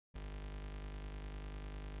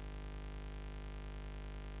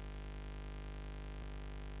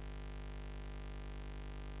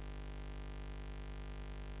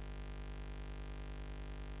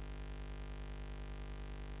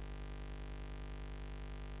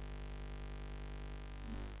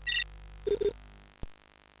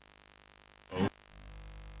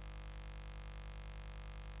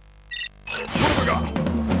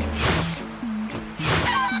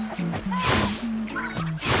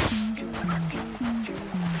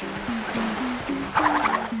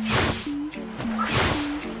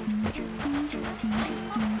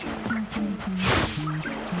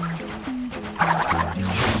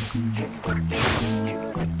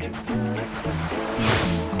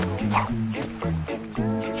What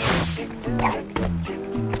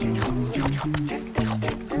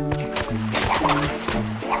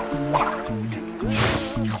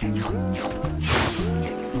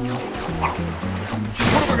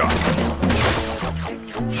have we got?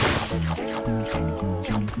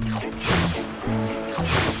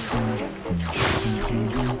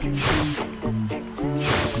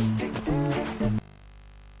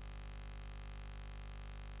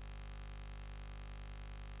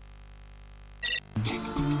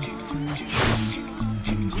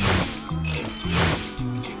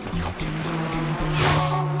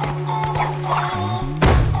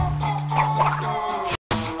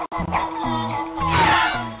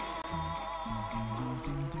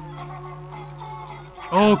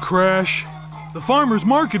 Oh, Crash. The farmer's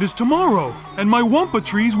market is tomorrow, and my wampa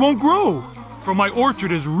trees won't grow, for my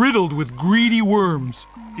orchard is riddled with greedy worms.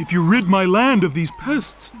 If you rid my land of these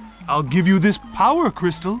pests, I'll give you this power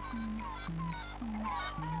crystal.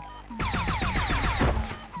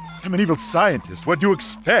 I'm an evil scientist. What do you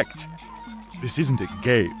expect? This isn't a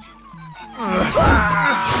game.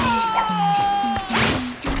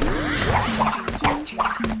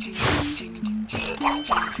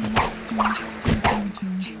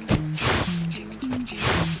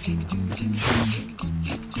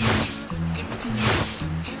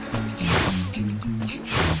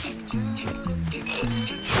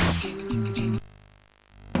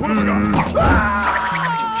 What have we got?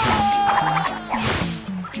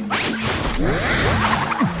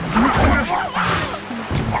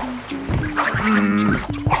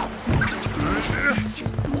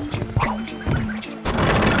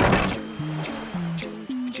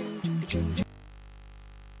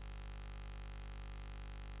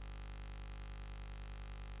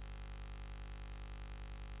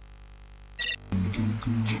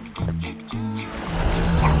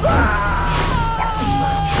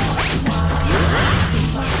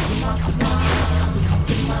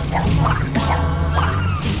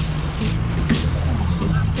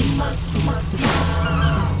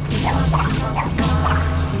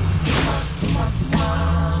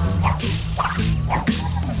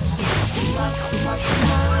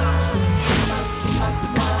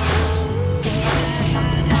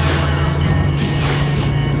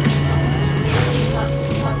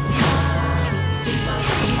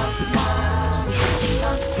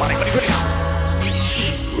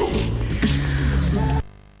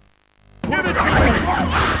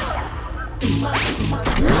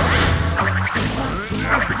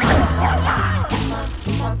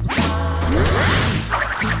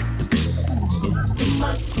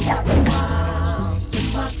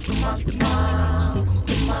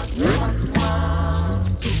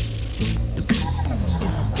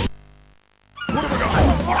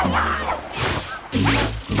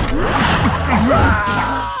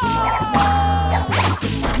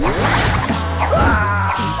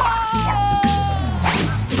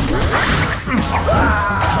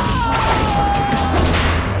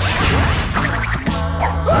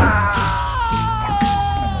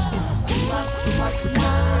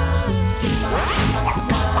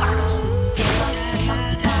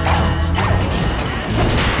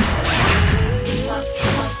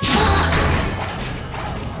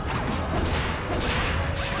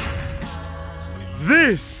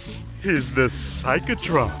 This is the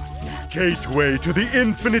Psychotron, gateway to the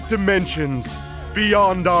infinite dimensions.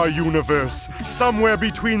 Beyond our universe, somewhere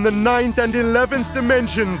between the 9th and 11th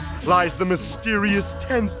dimensions, lies the mysterious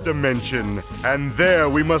 10th dimension. And there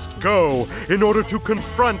we must go in order to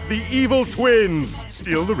confront the evil twins,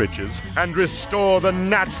 steal the riches, and restore the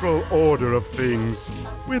natural order of things,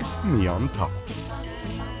 with me on top.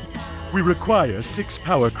 We require 6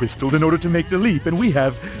 power crystals in order to make the leap, and we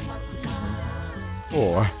have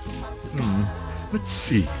 4. Let's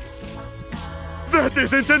see. That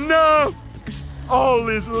isn't enough! All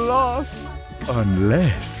is lost,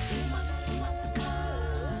 unless...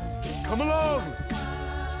 Come along!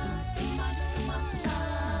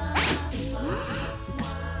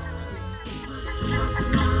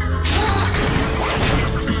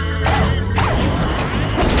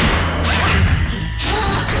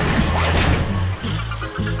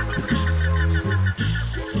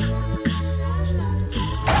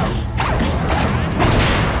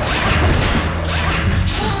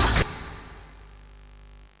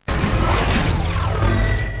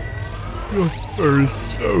 Your fur is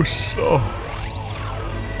so soft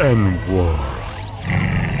and warm.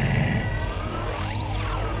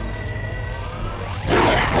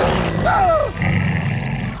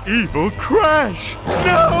 Evil Crash!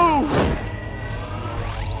 No!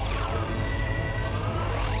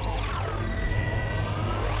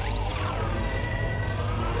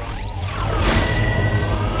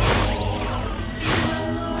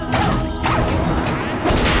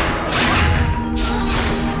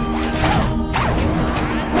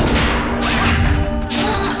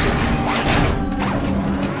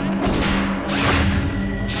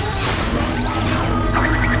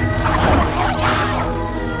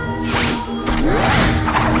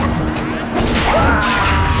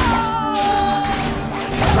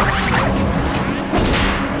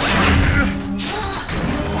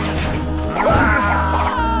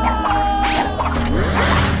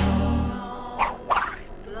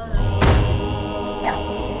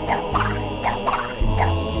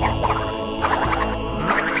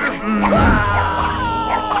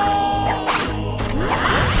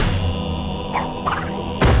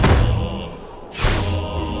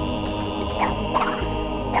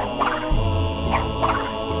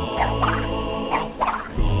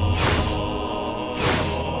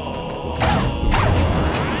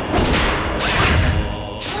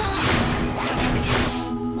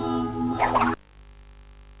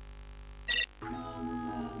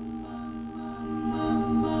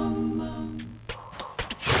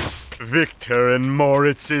 Victor and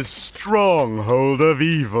Moritz's stronghold of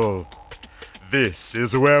evil. This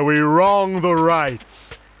is where we wrong the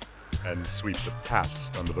rights and sweep the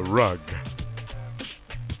past under the rug.